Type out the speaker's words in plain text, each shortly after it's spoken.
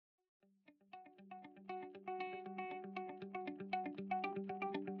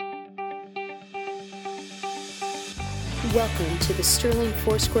Welcome to the Sterling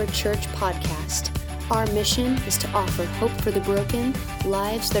Foursquare Church podcast. Our mission is to offer hope for the broken,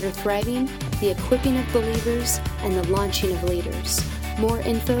 lives that are thriving, the equipping of believers, and the launching of leaders. More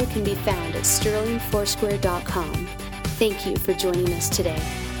info can be found at sterlingfoursquare.com. Thank you for joining us today.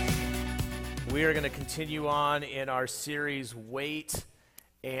 We are going to continue on in our series, Wait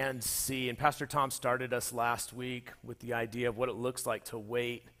and See. And Pastor Tom started us last week with the idea of what it looks like to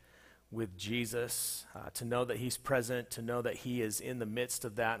wait with Jesus, to know that he's present, to know that he is in the midst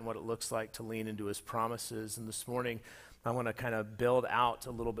of that, and what it looks like to lean into his promises. And this morning, I want to kind of build out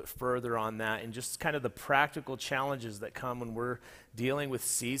a little bit further on that and just kind of the practical challenges that come when we're dealing with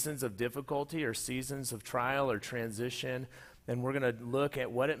seasons of difficulty or seasons of trial or transition. And we're going to look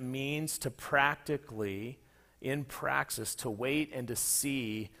at what it means to practically, in praxis, to wait and to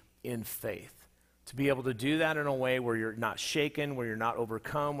see in faith. To be able to do that in a way where you're not shaken, where you're not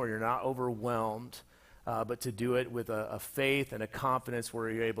overcome, where you're not overwhelmed, but to do it with a faith and a confidence where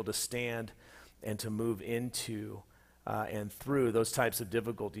you're able to stand and to move into and through those types of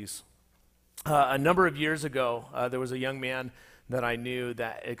difficulties. A number of years ago, there was a young man that I knew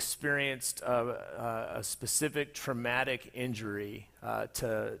that experienced a specific traumatic injury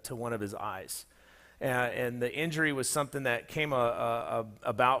to one of his eyes. And the injury was something that came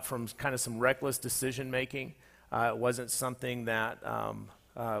about from kind of some reckless decision making. It wasn't something that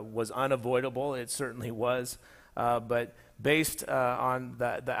was unavoidable. It certainly was. But based on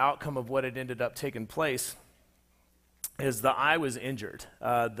the outcome of what had ended up taking place, is the eye was injured.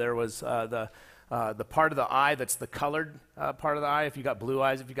 There was the part of the eye that's the colored part of the eye. If you got blue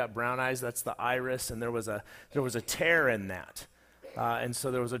eyes, if you got brown eyes, that's the iris. And there was a tear in that. And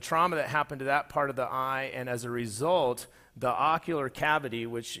so there was a trauma that happened to that part of the eye, and as a result, the ocular cavity,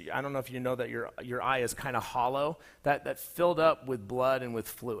 which I don't know if you know that your eye is kind of hollow, that filled up with blood and with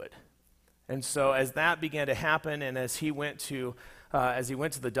fluid. And so as that began to happen, and as he went to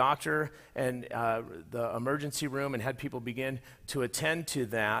the doctor and the emergency room and had people begin to attend to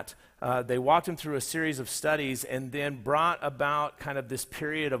that, they walked him through a series of studies and then brought about kind of this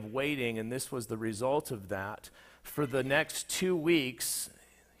period of waiting, and this was the result of that. For the next 2 weeks,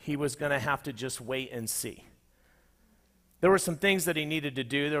 he was going to have to just wait and see. There were some things that he needed to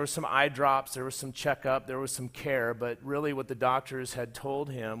do. There were some eye drops, there was some checkup, there was some care, but really what the doctors had told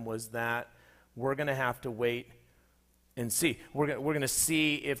him was that we're going to have to wait and see. We're going to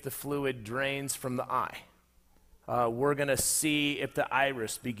see if the fluid drains from the eye. We're going to see if the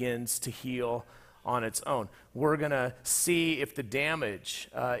iris begins to heal on its own. We're going to see if the damage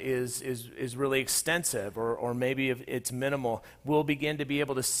is really extensive or maybe if it's minimal. We'll begin to be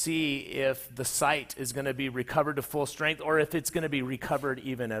able to see if the sight is going to be recovered to full strength or if it's going to be recovered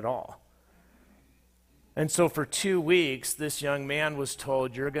even at all. And so for 2 weeks, this young man was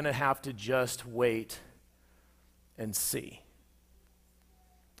told, you're going to have to just wait and see.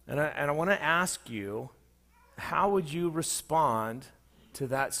 And I want to ask you, how would you respond to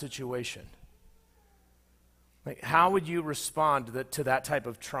that situation? Like, how would you respond to that type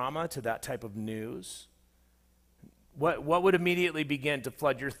of trauma, to that type of news? What would immediately begin to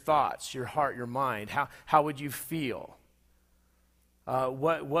flood your thoughts, your heart, your mind? How would you feel?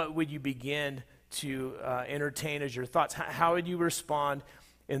 What would you begin to entertain as your thoughts? How would you respond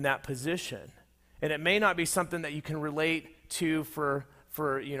in that position? And it may not be something that you can relate to from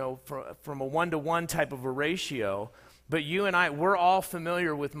a one-to-one type of a ratio. But you and I, we're all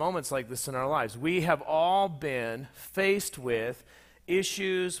familiar with moments like this in our lives. We have all been faced with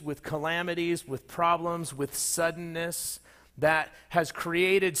issues, with calamities, with problems, with suddenness that has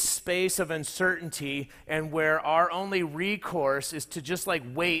created space of uncertainty and where our only recourse is to just like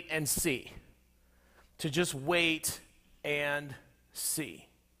wait and see. To just wait and see.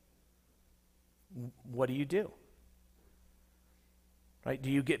 What do you do? Right? Do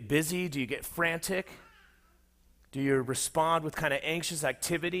you get busy? Do you get frantic? Do you respond with kind of anxious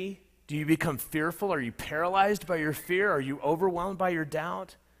activity? Do you become fearful? Are you paralyzed by your fear? Are you overwhelmed by your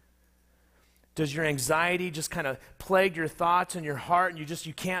doubt? Does your anxiety just kind of plague your thoughts and your heart and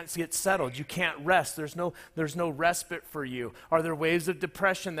you can't get settled? You can't rest. There's no respite for you. Are there waves of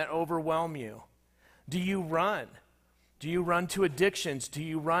depression that overwhelm you? Do you run? Do you run to addictions? Do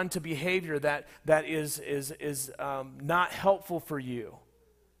you run to behavior that is not helpful for you?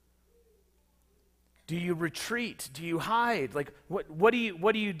 Do you retreat? Do you hide? Like what do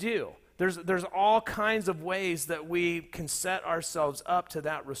you do? There's all kinds of ways that we can set ourselves up to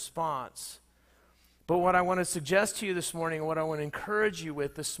that response. But what I want to suggest to you this morning, what I want to encourage you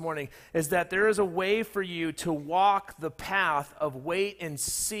with this morning, is that there is a way for you to walk the path of wait and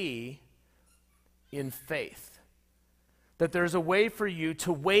see in faith. That there's a way for you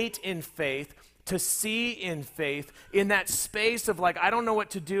to wait in faith to see in faith in that space of like, I don't know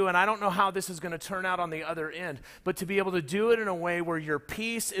what to do and I don't know how this is going to turn out on the other end, but to be able to do it in a way where your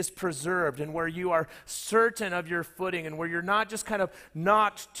peace is preserved and where you are certain of your footing and where you're not just kind of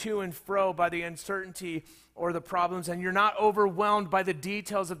knocked to and fro by the uncertainty or the problems, and you're not overwhelmed by the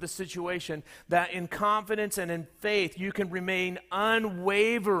details of the situation, that in confidence and in faith you can remain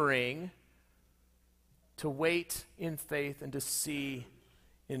unwavering to wait in faith and to see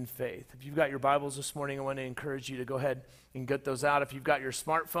in faith. If you've got your Bibles this morning, I want to encourage you to go ahead and get those out. If you've got your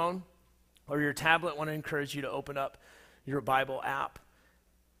smartphone or your tablet, I want to encourage you to open up your Bible app.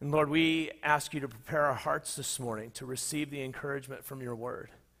 And Lord, we ask you to prepare our hearts this morning to receive the encouragement from your word.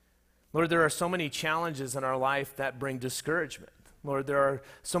 Lord, there are so many challenges in our life that bring discouragement. Lord, there are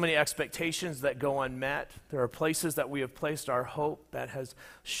so many expectations that go unmet. There are places that we have placed our hope that has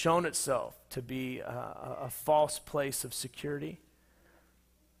shown itself to be a false place of security.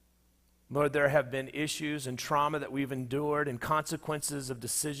 Lord, there have been issues and trauma that we've endured and consequences of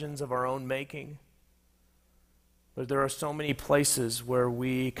decisions of our own making. But there are so many places where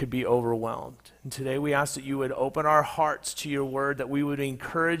we could be overwhelmed. And today we ask that you would open our hearts to your word, that we would be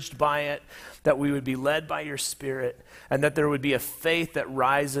encouraged by it, that we would be led by your Spirit, and that there would be a faith that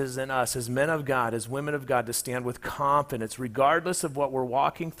rises in us as men of God, as women of God, to stand with confidence, regardless of what we're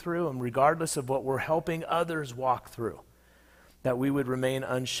walking through and regardless of what we're helping others walk through, that we would remain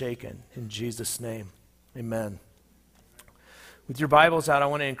unshaken. In Jesus' name, amen. With your Bibles out, I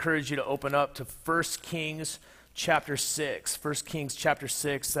want to encourage you to open up to 1 Kings chapter 6. 1 Kings chapter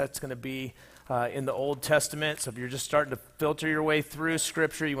 6, that's going to be in the Old Testament. So if you're just starting to filter your way through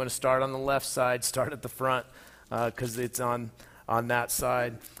Scripture, you want to start on the left side, start at the front, because it's on that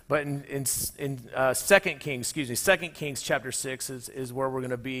side. But in 2 Kings chapter 6 is where we're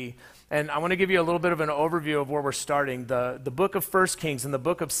going to be. And I want to give you a little bit of an overview of where we're starting. The book of 1 Kings and the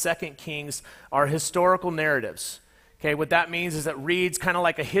book of 2 Kings are historical narratives. Okay, what that means is it reads kind of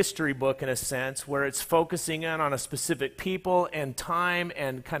like a history book in a sense, where it's focusing in on a specific people and time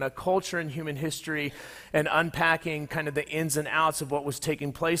and kind of culture and human history and unpacking kind of the ins and outs of what was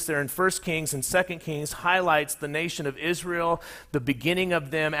taking place there. And 1 Kings and 2 Kings highlights the nation of Israel, the beginning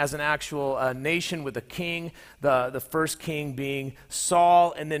of them as an actual nation with a king, the first king being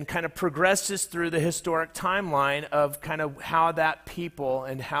Saul, and then kind of progresses through the historic timeline of kind of how that people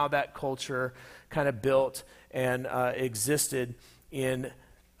and how that culture kind of built and existed in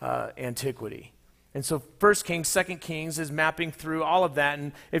antiquity. And so 1 Kings, 2 Kings is mapping through all of that.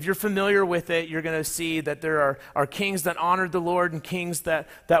 And if you're familiar with it, you're going to see that there are kings that honored the Lord and kings that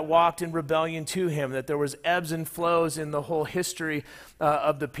walked in rebellion to him, that there was ebbs and flows in the whole history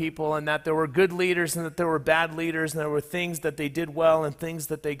of the people, and that there were good leaders and that there were bad leaders, and there were things that they did well and things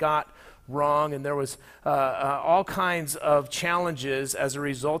that they got wrong, and there was all kinds of challenges as a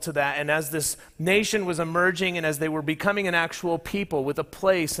result of that. And as this nation was emerging and as they were becoming an actual people with a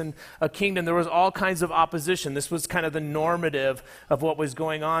place and a kingdom, there was all kinds of opposition. This was kind of the normative of what was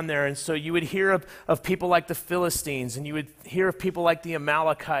going on there. And so you would hear of people like the Philistines, and you would hear of people like the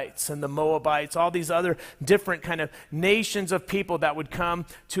Amalekites and the Moabites, all these other different kind of nations of people that would come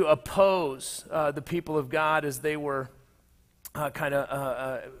to oppose the people of God as they were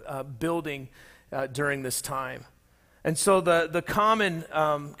building during this time. And so the common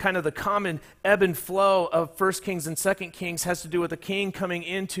ebb and flow of 1 Kings and 2 Kings has to do with a king coming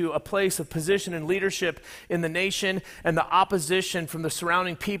into a place of position and leadership in the nation, and the opposition from the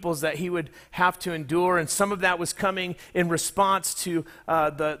surrounding peoples that he would have to endure. And some of that was coming in response to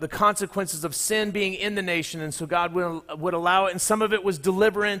the consequences of sin being in the nation, and so God would allow it. And some of it was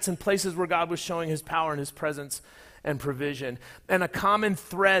deliverance in places where God was showing his power and his presence and provision. And a common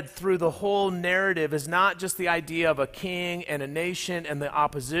thread through the whole narrative is not just the idea of a king and a nation and the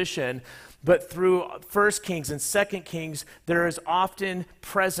opposition, but through 1 Kings and 2 Kings, there is often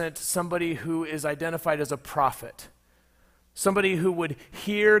present somebody who is identified as a prophet. Somebody who would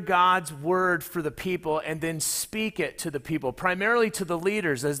hear God's word for the people and then speak it to the people, primarily to the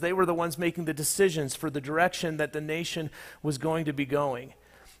leaders, as they were the ones making the decisions for the direction that the nation was going to be going.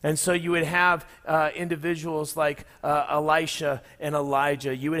 And so you would have individuals like Elisha and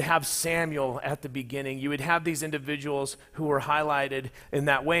Elijah. You would have Samuel at the beginning. You would have these individuals who were highlighted in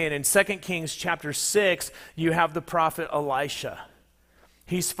that way. And in 2 Kings chapter 6, you have the prophet Elisha.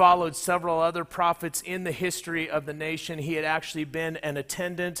 He's followed several other prophets in the history of the nation. He had actually been an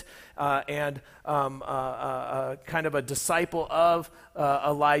attendant and kind of a disciple of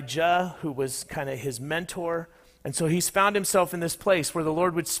Elijah, who was kind of his mentor. And so he's found himself in this place where the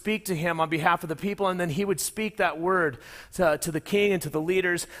Lord would speak to him on behalf of the people, and then he would speak that word to the king and to the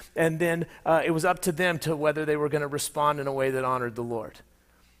leaders, and then it was up to them to whether they were going to respond in a way that honored the Lord.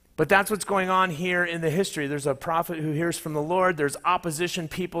 But that's what's going on here in the history. There's a prophet who hears from the Lord. There's opposition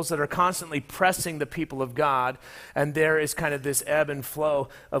peoples that are constantly pressing the people of God. And there is kind of this ebb and flow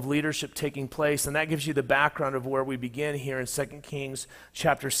of leadership taking place. And that gives you the background of where we begin here in 2 Kings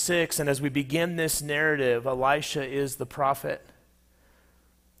chapter 6. And as we begin this narrative, Elisha is the prophet.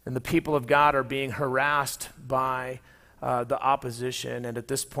 And the people of God are being harassed by the opposition. And at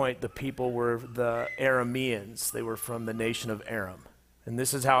this point, the people were the Arameans. They were from the nation of Aram. And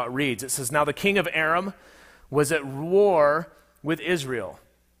this is how it reads. It says, "Now the king of Aram was at war with Israel.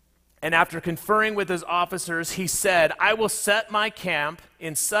 And after conferring with his officers, he said, 'I will set my camp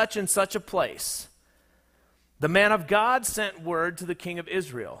in such and such a place.' The man of God sent word to the king of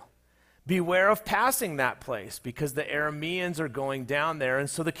Israel, 'Beware of passing that place, because the Arameans are going down there.'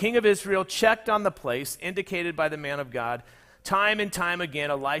 And so the king of Israel checked on the place indicated by the man of God. Time and time again,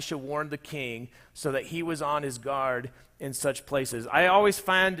 Elisha warned the king so that he was on his guard in such places." I always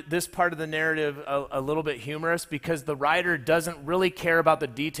find this part of the narrative a little bit humorous because the writer doesn't really care about the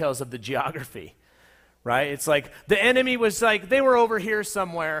details of the geography, right? It's like the enemy was like, they were over here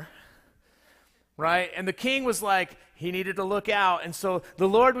somewhere, right? And the king was like, he needed to look out. And so the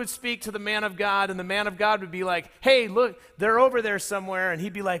Lord would speak to the man of God, and the man of God would be like, "Hey, look, they're over there somewhere." And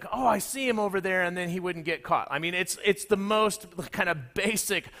he'd be like, "Oh, I see him over there." And then he wouldn't get caught. I mean, it's the most kind of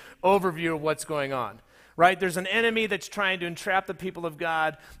basic overview of what's going on. Right? There's an enemy that's trying to entrap the people of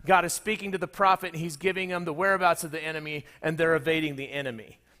God. God is speaking to the prophet, and he's giving them the whereabouts of the enemy, and they're evading the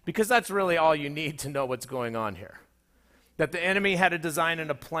enemy. Because that's really all you need to know what's going on here. That the enemy had a design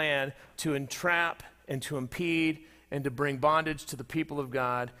and a plan to entrap and to impede and to bring bondage to the people of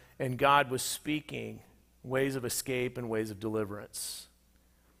God, and God was speaking ways of escape and ways of deliverance.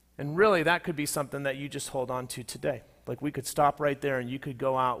 And really, that could be something that you just hold on to today. Like we could stop right there and you could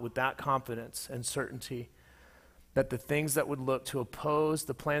go out with that confidence and certainty that the things that would look to oppose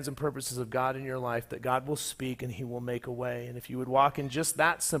the plans and purposes of God in your life, that God will speak and he will make a way. And if you would walk in just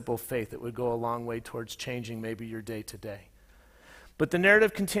that simple faith, it would go a long way towards changing maybe your day to day. But the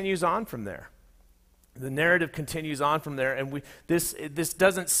narrative continues on from there. The narrative continues on from there, and this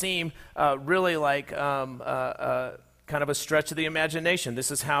doesn't seem really like kind of a stretch of the imagination.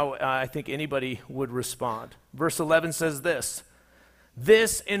 This is how I think anybody would respond. Verse 11 says this: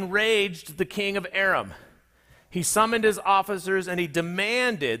 "This enraged the king of Aram. He summoned his officers and he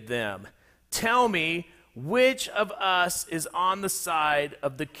demanded them, 'Tell me, which of us is on the side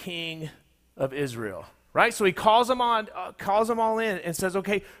of the king of Israel?'" Right? So he calls them all in and says,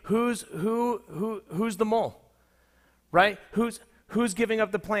 "Okay, who's the mole? Right? Who's giving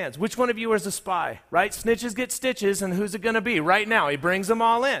up the plans? Which one of you is a spy?" Right? Snitches get stitches, and who's it going to be? Right now, he brings them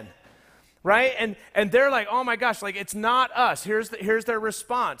all in. Right? And they're like, "Oh my gosh, like it's not us." Here's their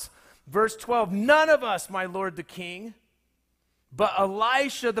response. Verse 12, "None of us, my lord the king, but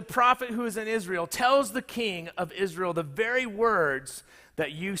Elisha, the prophet who is in Israel, tells the king of Israel the very words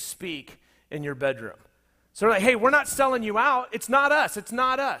that you speak in your bedroom." So they're like, "Hey, we're not selling you out. It's not us. It's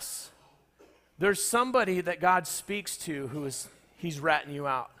not us." There's somebody that God speaks to he's ratting you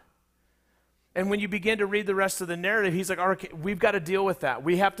out. And when you begin to read the rest of the narrative, he's like, "Okay, we've got to deal with that.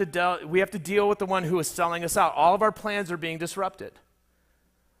 We have to deal with the one who is selling us out. All of our plans are being disrupted."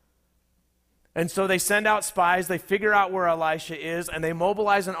 And so they send out spies, they figure out where Elisha is, and they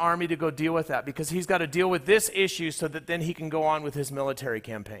mobilize an army to go deal with that because he's got to deal with this issue so that then he can go on with his military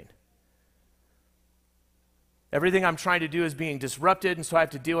campaign. Everything I'm trying to do is being disrupted, and so I have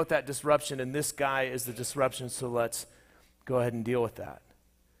to deal with that disruption, and this guy is the disruption, so let's go ahead and deal with that.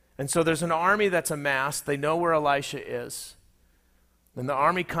 And so there's an army that's amassed. They know where Elisha is. Then the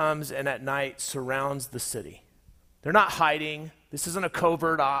army comes and at night surrounds the city. They're not hiding. This isn't a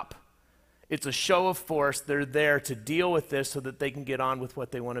covert op. It's a show of force. They're there to deal with this so that they can get on with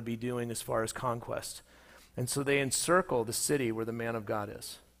what they want to be doing as far as conquest. And so they encircle the city where the man of God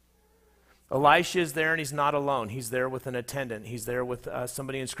is. Elisha is there, and he's not alone. He's there with an attendant. He's there with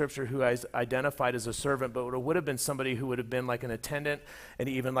somebody in Scripture who is identified as a servant, but it would have been somebody who would have been like an attendant and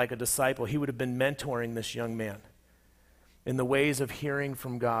even like a disciple. He would have been mentoring this young man in the ways of hearing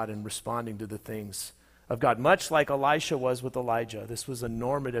from God and responding to the things of God, much like Elisha was with Elijah. This was a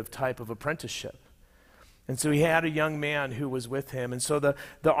normative type of apprenticeship. And so he had a young man who was with him. And so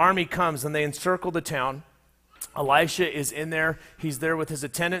the army comes, and they encircle the town. Elisha is in there. He's there with his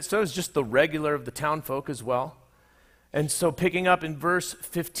attendant. So is just the regular of the town folk as well. And so picking up in verse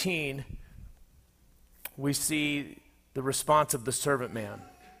 15, we see the response of the servant man.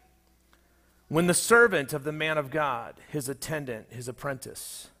 "When the servant of the man of God, his attendant, his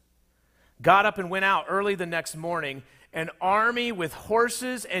apprentice, got up and went out early the next morning, an army with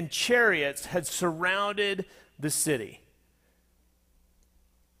horses and chariots had surrounded the city."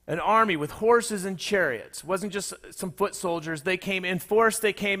 an army with horses and chariots. It wasn't just some foot soldiers. They came in force,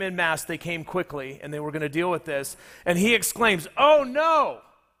 they came in mass, they came quickly, and they were going to deal with this. And he exclaims, "Oh no!"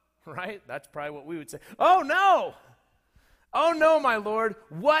 Right? That's probably what we would say. "Oh no! Oh no, my Lord,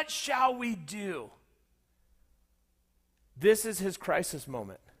 what shall we do?" This is his crisis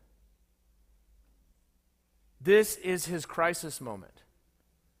moment. This is his crisis moment.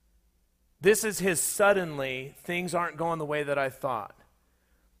 This is his suddenly, things aren't going the way that I thought.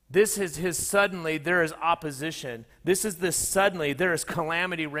 This is his suddenly, there is opposition. This is this suddenly, there is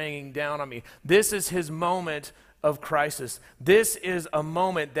calamity raining down on me. This is his moment of crisis. This is a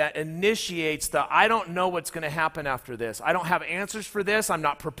moment that initiates the, I don't know what's going to happen after this. I don't have answers for this. I'm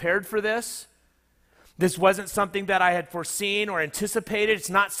not prepared for this. This wasn't something that I had foreseen or anticipated. It's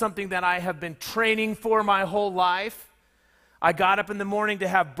not something that I have been training for my whole life. I got up in the morning to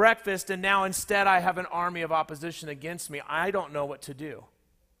have breakfast, and now instead I have an army of opposition against me. I don't know what to do.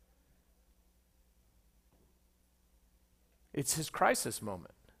 It's his crisis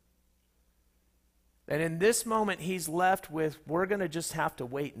moment. And in this moment, he's left with, we're going to just have to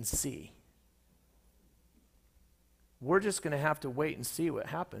wait and see. We're just going to have to wait and see what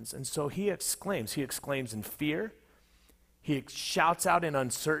happens. And so he exclaims. He exclaims in fear. He shouts out in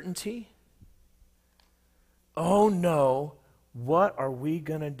uncertainty. "Oh no, what are we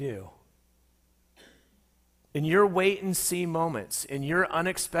going to do?" In your wait and see moments, in your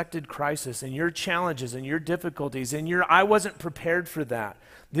unexpected crisis, in your challenges, in your difficulties, in your I wasn't prepared for that.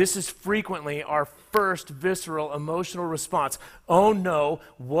 This is frequently our first visceral emotional response. Oh no,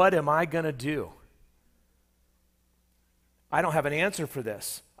 what am I going to do? I don't have an answer for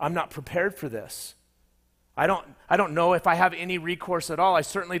this. I'm not prepared for this. I don't know if I have any recourse at all. I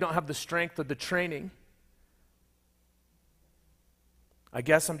certainly don't have the strength or the training. I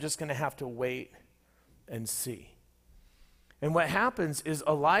guess I'm just going to have to wait and see. And what happens is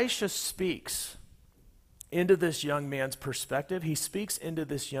Elisha speaks into this young man's perspective. He speaks into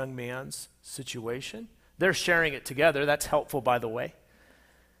this young man's situation. They're sharing it together. That's helpful, by the way.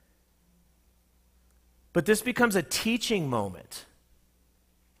 But this becomes a teaching moment.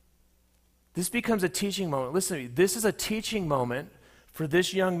 This becomes a teaching moment. Listen to me. This is a teaching moment for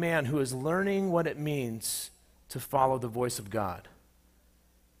this young man who is learning what it means to follow the voice of God.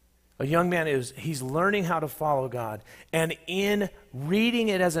 A young man he's learning how to follow God. And in reading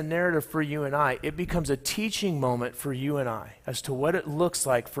it as a narrative for you and I, it becomes a teaching moment for you and I as to what it looks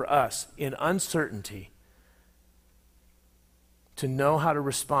like for us in uncertainty to know how to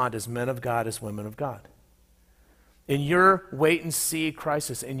respond as men of God, as women of God. In your wait and see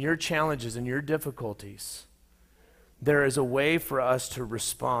crisis, in your challenges, in your difficulties, there is a way for us to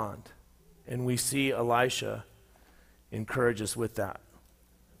respond. And we see Elisha encourage us with that.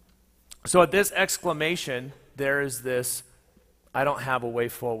 So at this exclamation, there is this, I don't have a way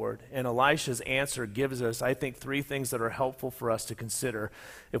forward. And Elisha's answer gives us, I think, three things that are helpful for us to consider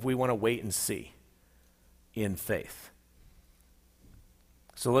if we want to wait and see in faith.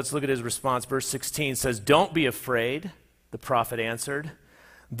 So let's look at his response. Verse 16 says, "Don't be afraid," the prophet answered.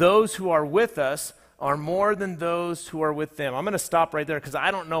 "Those who are with us are more than those who are with them." I'm going to stop right there because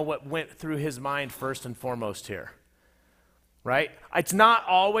I don't know what went through his mind first and foremost here. Right? It's not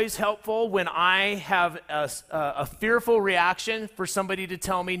always helpful when I have a fearful reaction for somebody to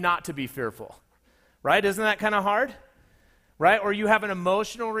tell me not to be fearful. Right? Isn't that kind of hard? Right? Or you have an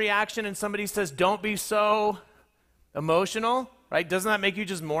emotional reaction and somebody says, "Don't be so emotional." Right? Doesn't that make you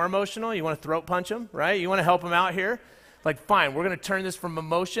just more emotional? You want to throat punch them, right? You want to help them out here? Like, fine, we're going to turn this from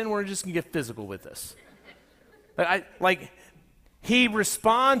emotion, we're just going to get physical with this. He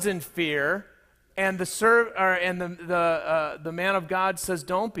responds in fear, and the man of God says,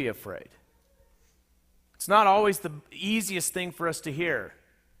 "Don't be afraid." It's not always the easiest thing for us to hear.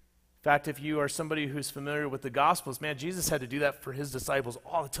 In fact, if you are somebody who's familiar with the Gospels, man, Jesus had to do that for his disciples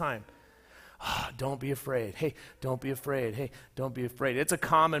all the time. Don't be afraid. Hey, don't be afraid. Hey, don't be afraid. It's a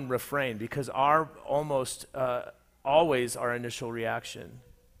common refrain because almost always our initial reaction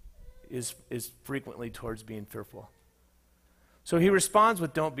is frequently towards being fearful. So he responds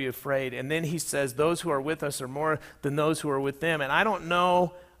with "don't be afraid," and then he says, "Those who are with us are more than those who are with them." And I don't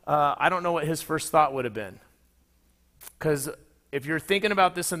know what his first thought would have been, because if you're thinking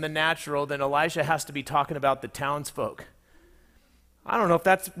about this in the natural, then Elisha has to be talking about the townsfolk. I don't know if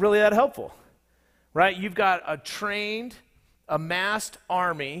that's really that helpful. Right? You've got a trained, amassed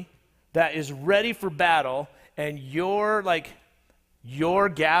army that is ready for battle, and your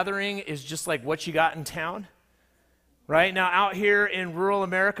gathering is just like what you got in town. Right? Now, out here in rural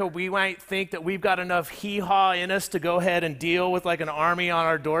America, we might think that we've got enough hee-haw in us to go ahead and deal with like an army on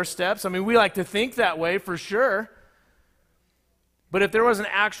our doorsteps. I mean, we like to think that way for sure. But if there was an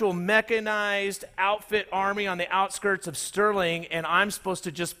actual mechanized outfit army on the outskirts of Sterling and I'm supposed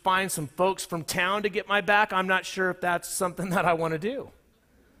to just find some folks from town to get my back, I'm not sure if that's something that I want to do.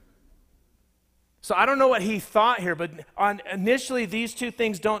 So I don't know what he thought here, but initially these two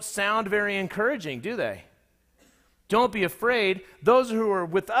things don't sound very encouraging, do they? Don't be afraid. Those who are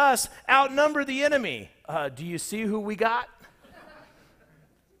with us outnumber the enemy. Do you see who we got?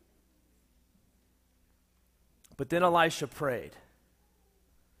 But then Elisha prayed,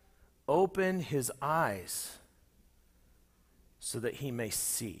 open his eyes so that he may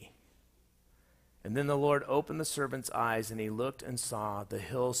see. And then the Lord opened the servant's eyes, and he looked and saw the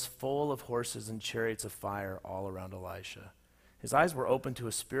hills full of horses and chariots of fire all around Elisha. His eyes were open to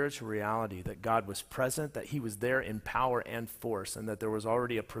a spiritual reality that God was present, that he was there in power and force, and that there was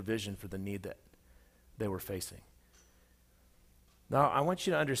already a provision for the need that they were facing. Now, I want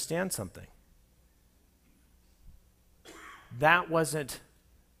you to understand something. That wasn't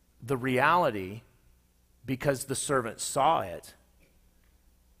the reality because the servant saw it.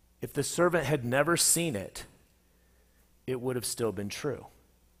 If the servant had never seen it, it would have still been true.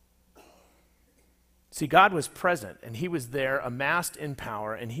 See, God was present, and he was there, amassed in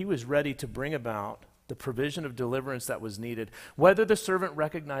power, and he was ready to bring about the provision of deliverance that was needed, whether the servant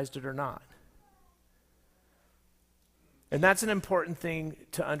recognized it or not. And that's an important thing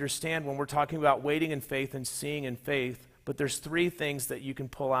to understand when we're talking about waiting in faith and seeing in faith. But there's three things that you can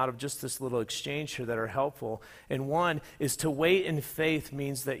pull out of just this little exchange here that are helpful. And one is to wait in faith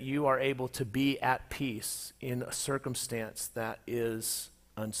means that you are able to be at peace in a circumstance that is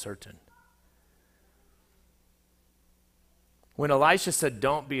uncertain. When Elisha said,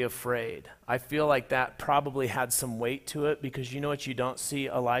 don't be afraid, I feel like that probably had some weight to it, because you know what you don't see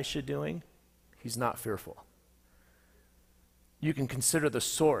Elisha doing? He's not fearful. You can consider the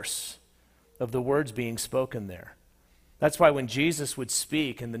source of the words being spoken there. That's why when Jesus would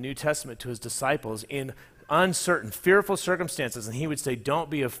speak in the New Testament to his disciples in uncertain, fearful circumstances, and he would say, don't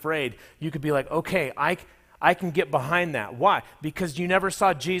be afraid, you could be like, okay, I can get behind that. Why? Because you never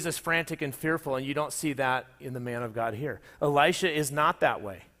saw Jesus frantic and fearful, and you don't see that in the man of God here. Elisha is not that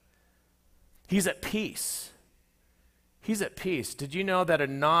way. He's at peace. He's at peace. Did you know that a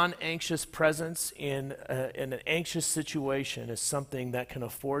non-anxious presence in an anxious situation is something that can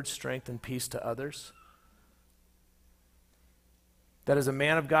afford strength and peace to others? That as a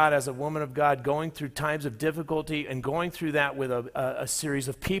man of God, as a woman of God, going through times of difficulty and going through that with a series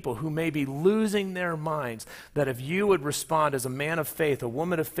of people who may be losing their minds, that if you would respond as a man of faith, a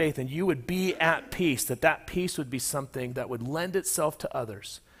woman of faith, and you would be at peace, that peace would be something that would lend itself to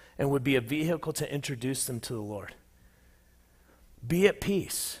others and would be a vehicle to introduce them to the Lord. Be at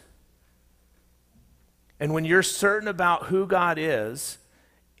peace. And when you're certain about who God is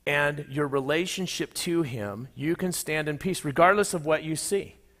and your relationship to him, you can stand in peace regardless of what you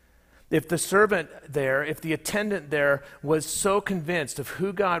see. If the servant there, if the attendant there was so convinced of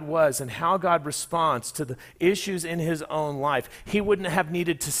who God was and how God responds to the issues in his own life, he wouldn't have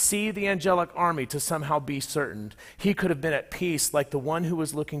needed to see the angelic army to somehow be certain. He could have been at peace like the one who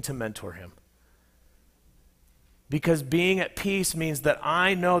was looking to mentor him. Because being at peace means that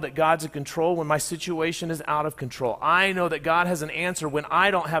I know that God's in control when my situation is out of control. I know that God has an answer when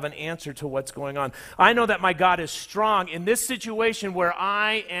I don't have an answer to what's going on. I know that my God is strong in this situation where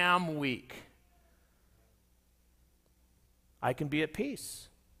I am weak. I can be at peace.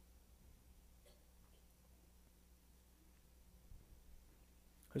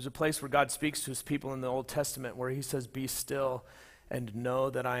 There's a place where God speaks to his people in the Old Testament where he says, be still and know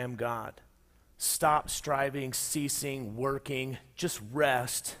that I am God. Stop striving, ceasing, working, just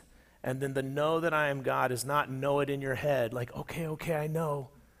rest. And then the know that I am God is not know it in your head, like, okay, I know.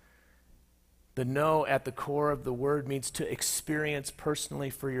 The know at the core of the word means to experience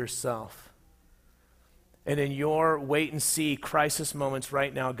personally for yourself. And in your wait and see crisis moments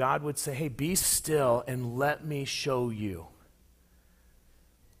right now, God would say, hey, be still and let me show you.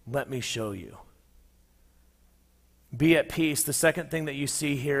 Let me show you. Be at peace. The second thing that you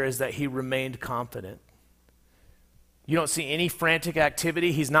see here is that he remained confident. You don't see any frantic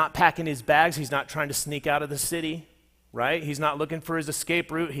activity. He's not packing his bags. He's not trying to sneak out of the city, right? He's not looking for his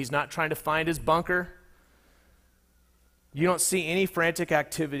escape route. He's not trying to find his bunker. You don't see any frantic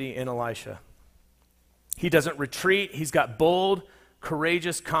activity in Elisha. He doesn't retreat. He's got bold,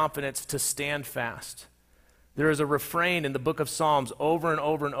 courageous confidence to stand fast. There is a refrain in the book of Psalms over and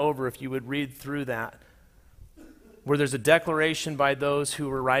over and over, if you would read through that, where there's a declaration by those who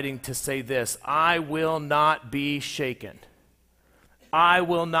were writing to say this, I will not be shaken. I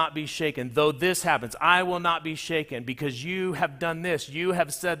will not be shaken. Though this happens, I will not be shaken because you have done this, you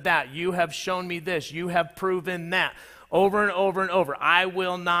have said that, you have shown me this, you have proven that. Over and over and over, I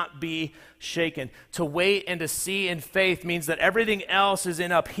will not be shaken. To wait and to see in faith means that everything else is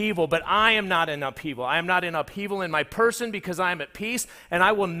in upheaval, but I am not in upheaval. I am not in upheaval in my person because I am at peace, and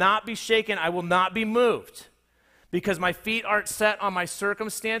I will not be shaken. I will not be moved because my feet aren't set on my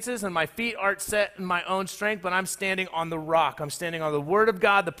circumstances and my feet aren't set in my own strength, but I'm standing on the rock. I'm standing on the Word of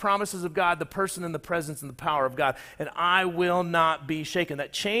God, the promises of God, the person and the presence and the power of God, and I will not be shaken.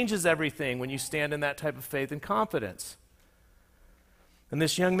 That changes everything when you stand in that type of faith and confidence. And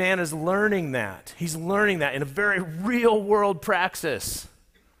this young man is learning that. He's learning that in a very real world praxis.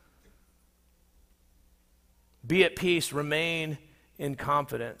 Be at peace, remain in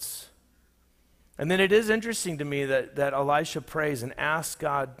confidence. And then it is interesting to me that Elisha prays and asks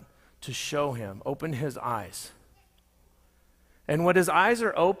God to show him, open his eyes. And what his eyes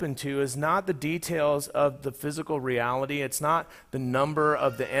are open to is not the details of the physical reality. It's not the number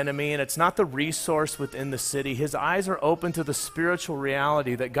of the enemy, and it's not the resource within the city. His eyes are open to the spiritual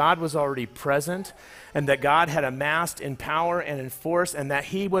reality that God was already present and that God had amassed in power and in force and that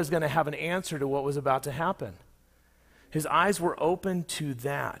he was going to have an answer to what was about to happen. His eyes were open to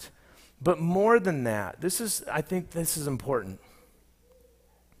that. But more than that, I think this is important.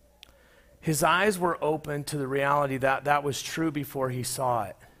 His eyes were open to the reality that that was true before he saw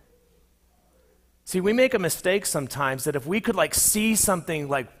it. See, we make a mistake sometimes that if we could see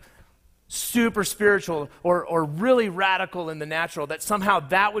something super spiritual or really radical in the natural, that somehow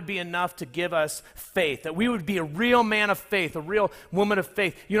that would be enough to give us faith, that we would be a real man of faith, a real woman of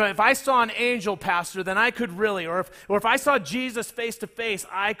faith. If I saw an angel, pastor, then I could really, or if I saw Jesus face to face,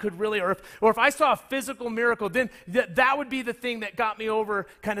 I could really, or if I saw a physical miracle, then that would be the thing that got me over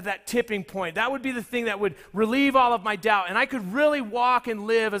kind of that tipping point. That would be the thing that would relieve all of my doubt, and I could really walk and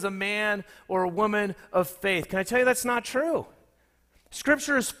live as a man or a woman of faith. Can I tell you that's not true?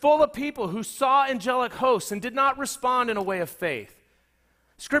 Scripture is full of people who saw angelic hosts and did not respond in a way of faith.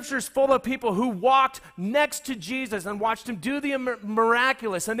 Scripture is full of people who walked next to Jesus and watched him do the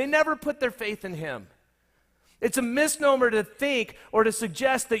miraculous, and they never put their faith in him. It's a misnomer to think or to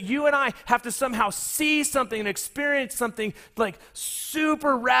suggest that you and I have to somehow see something and experience something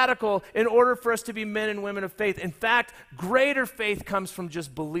super radical in order for us to be men and women of faith. In fact, greater faith comes from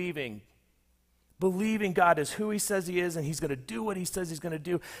just believing God is who he says he is, and he's going to do what he says he's going to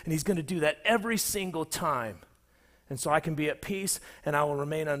do, and he's going to do that every single time. And so I can be at peace, and I will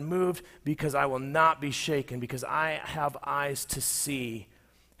remain unmoved because I will not be shaken, because I have eyes to see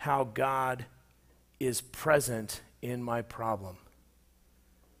how God is present in my problem.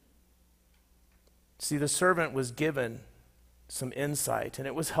 See, the servant was given some insight, and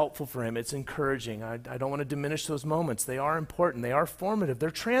it was helpful for him. It's encouraging. I don't want to diminish those moments. They are important. They are formative. They're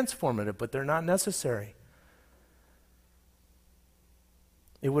transformative, but they're not necessary.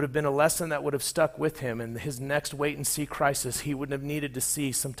 It would have been a lesson that would have stuck with him in his next wait-and-see crisis. He wouldn't have needed to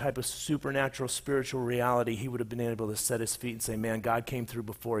see some type of supernatural spiritual reality. He would have been able to set his feet and say, man, God came through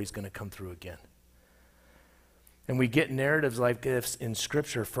before, he's going to come through again. And we get narratives like this in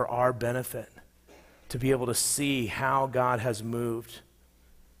Scripture for our benefit, to be able to see how God has moved,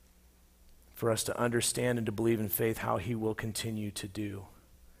 for us to understand and to believe in faith how he will continue to do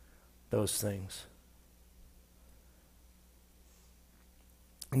those things.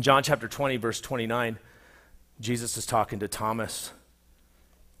 In John chapter 20, verse 29, Jesus is talking to Thomas.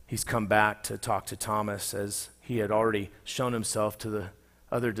 He's come back to talk to Thomas as he had already shown himself to the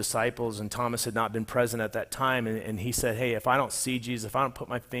other disciples, and Thomas had not been present at that time, and he said, hey, if I don't see Jesus, if I don't put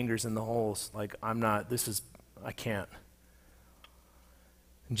my fingers in the holes, I can't.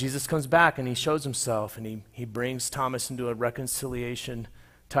 And Jesus comes back and he shows himself, and he brings Thomas into a reconciliation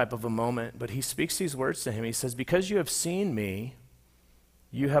type of a moment, but he speaks these words to him. He says, because you have seen me,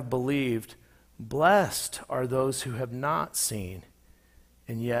 you have believed. Blessed are those who have not seen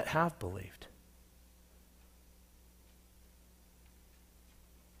and yet have believed.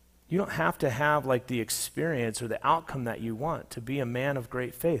 You don't have to have the experience or the outcome that you want to be a man of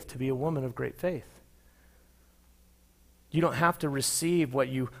great faith, to be a woman of great faith. You don't have to receive what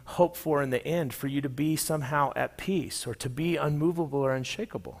you hope for in the end for you to be somehow at peace or to be unmovable or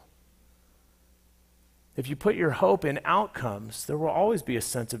unshakable. If you put your hope in outcomes, there will always be a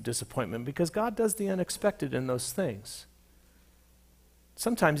sense of disappointment because God does the unexpected in those things.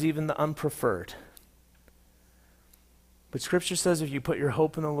 Sometimes even the unpreferred. But Scripture says if you put your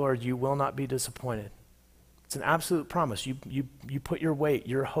hope in the Lord, you will not be disappointed. It's an absolute promise. You put your weight,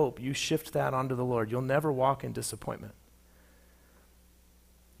 your hope, you shift that onto the Lord. You'll never walk in disappointment.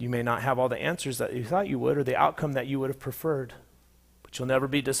 You may not have all the answers that you thought you would or the outcome that you would have preferred, But you'll never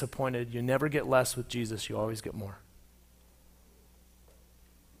be disappointed. You never get less with Jesus. You always get more.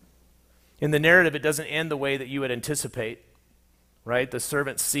 In the narrative, it doesn't end the way that you would anticipate, right? The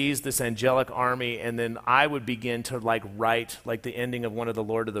servant sees this angelic army, and then I would begin to write like the ending of one of the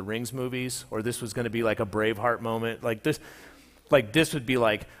Lord of the Rings movies, or this was going to be like a Braveheart moment. Like this would be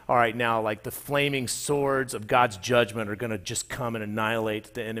like, all right, now like the flaming swords of God's judgment are going to just come and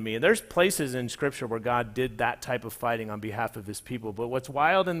annihilate the enemy. And there's places in Scripture where God did that type of fighting on behalf of his people. But what's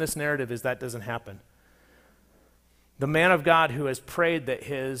wild in this narrative is that doesn't happen. The man of God who has prayed that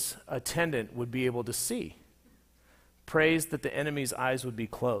his attendant would be able to see prays that the enemy's eyes would be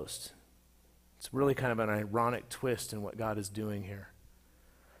closed. It's really kind of an ironic twist in what God is doing here.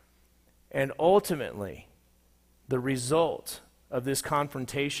 And ultimately, the result of this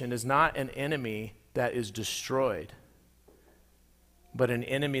confrontation is not an enemy that is destroyed, but an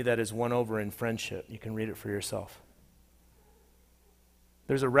enemy that is won over in friendship. You can read it for yourself.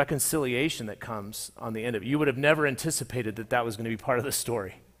 There's a reconciliation that comes on the end of it. You would have never anticipated that that was going to be part of the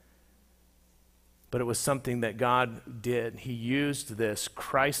story. But it was something that God did. He used this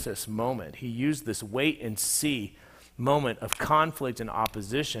crisis moment. He used this wait and see moment of conflict and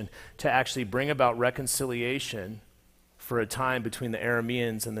opposition to actually bring about reconciliation for a time between the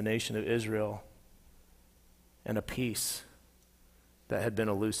Arameans and the nation of Israel, and a peace that had been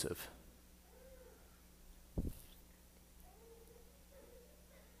elusive.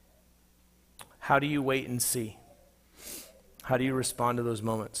 How do you wait and see? How do you respond to those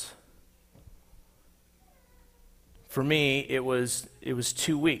moments? For me, it was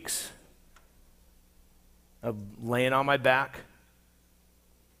 2 weeks of laying on my back,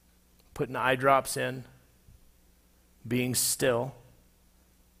 putting eye drops in, being still,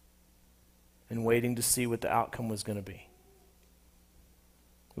 and waiting to see what the outcome was going to be.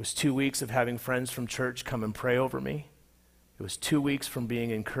 It was 2 weeks of having friends from church come and pray over me. It was 2 weeks from being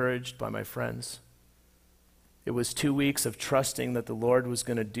encouraged by my friends. It was 2 weeks of trusting that the Lord was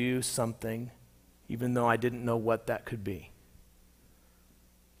going to do something, even though I didn't know what that could be.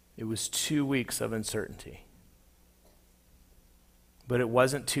 It was 2 weeks of uncertainty. But it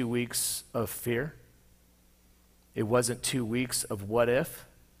wasn't 2 weeks of fear. It wasn't 2 weeks of what if.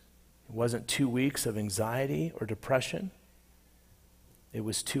 It wasn't 2 weeks of anxiety or depression. It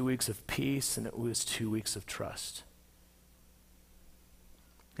was 2 weeks of peace, and it was 2 weeks of trust.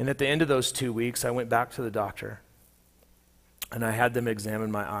 And at the end of those 2 weeks, I went back to the doctor, and I had them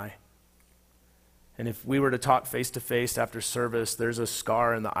examine my eye. And if we were to talk face-to-face after service, there's a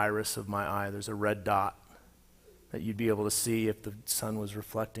scar in the iris of my eye. There's a red dot that you'd be able to see if the sun was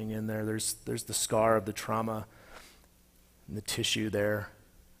reflecting in there. There's the scar of the trauma and the tissue there.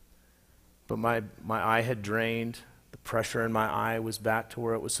 But my eye had drained. The pressure in my eye was back to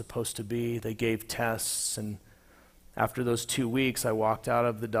where it was supposed to be. They gave tests, and after those 2 weeks, I walked out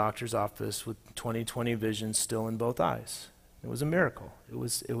of the doctor's office with 20/20 vision still in both eyes. It was a miracle. It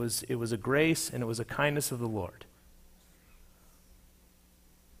was a grace, and it was a kindness of the Lord.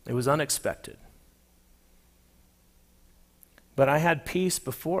 It was unexpected. But I had peace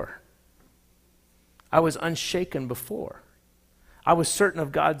before. I was unshaken before. I was certain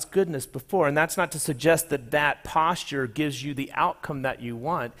of God's goodness before, and that's not to suggest that that posture gives you the outcome that you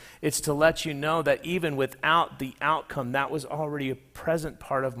want. It's to let you know that even without the outcome, that was already a present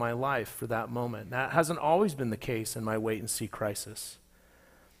part of my life for that moment. That hasn't always been the case in my wait-and-see crisis.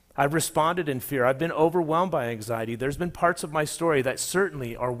 I've responded in fear. I've been overwhelmed by anxiety. There's been parts of my story that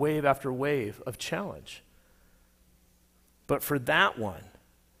certainly are wave after wave of challenge. But for that one,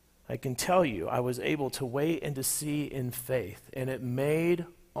 I can tell you, I was able to wait and to see in faith, and it made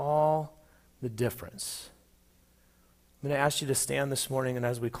all the difference. I'm going to ask you to stand this morning, and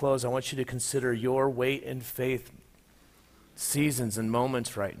as we close, I want you to consider your wait and faith seasons and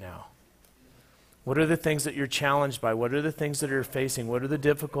moments right now. What are the things that you're challenged by? What are the things that you're facing? What are the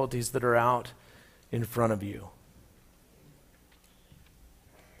difficulties that are out in front of you?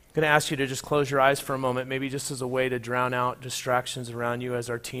 I'm going to ask you to just close your eyes for a moment, maybe just as a way to drown out distractions around you as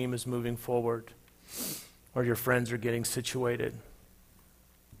our team is moving forward or your friends are getting situated.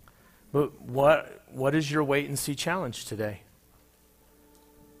 But what is your wait and see challenge today?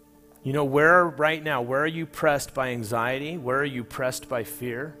 You know, right now, where are you pressed by anxiety? Where are you pressed by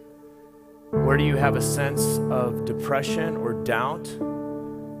fear? Where do you have a sense of depression or doubt?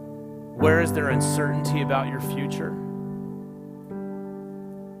 Where is there uncertainty about your future?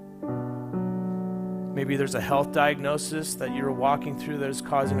 Maybe there's a health diagnosis that you're walking through that is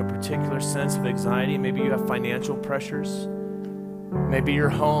causing a particular sense of anxiety. Maybe you have financial pressures. Maybe your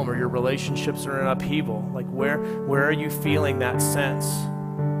home or your relationships are in upheaval. Like where are you feeling that sense?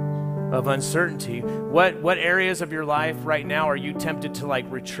 of uncertainty. What areas of your life right now are you tempted to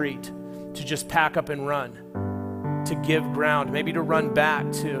retreat, to just pack up and run, to give ground, maybe to run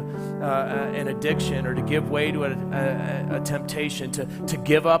back to an addiction, or to give way to a temptation, to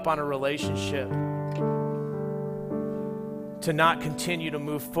give up on a relationship, to not continue to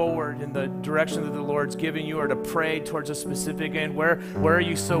move forward in the direction that the Lord's giving you, or to pray towards a specific end? Where are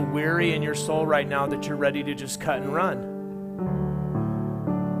you so weary in your soul right now that you're ready to just cut and run?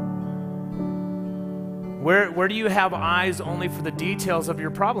 Where do you have eyes only for the details of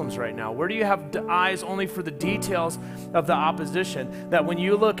your problems right now? Where do you have eyes only for the details of the opposition? That when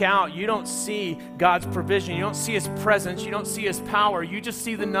you look out, you don't see God's provision. You don't see His presence. You don't see His power. You just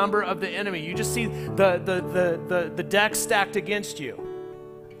see the number of the enemy. You just see the deck stacked against you.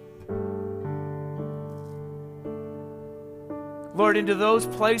 Lord, into those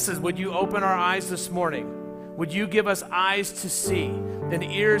places, would you open our eyes this morning? Would you give us eyes to see and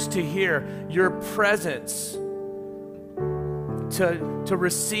ears to hear your presence, to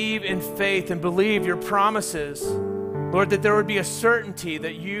receive in faith and believe your promises? Lord, that there would be a certainty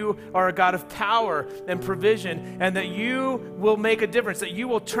that you are a God of power and provision, and that you will make a difference, that you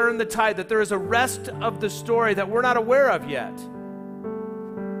will turn the tide, that there is a rest of the story that we're not aware of yet.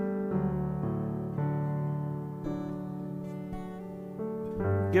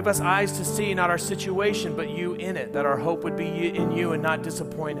 Give us eyes to see not our situation, but you in it, that our hope would be in you and not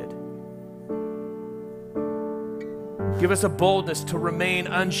disappointed. Give us a boldness to remain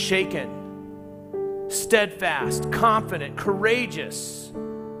unshaken, steadfast, confident, courageous.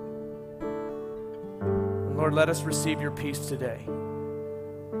 And Lord, let us receive your peace today.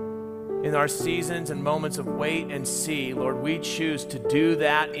 In our seasons and moments of wait and see, Lord, we choose to do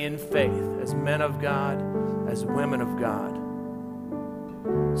that in faith as men of God, as women of God,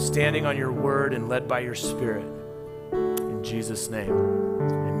 standing on your word and led by your Spirit. In Jesus' name,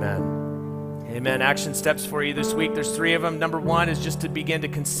 amen. Amen. Action steps for you this week. There's 3 of them. Number 1 is just to begin to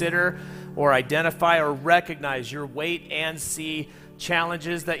consider or identify or recognize your wait and see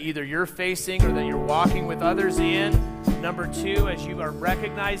challenges that either you're facing or that you're walking with others in. Number 2, as you are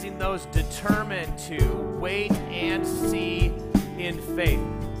recognizing those, determined to wait and see in faith.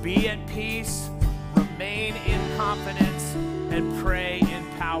 Be at peace, remain in confidence, and pray in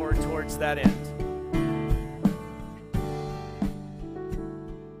power towards that end.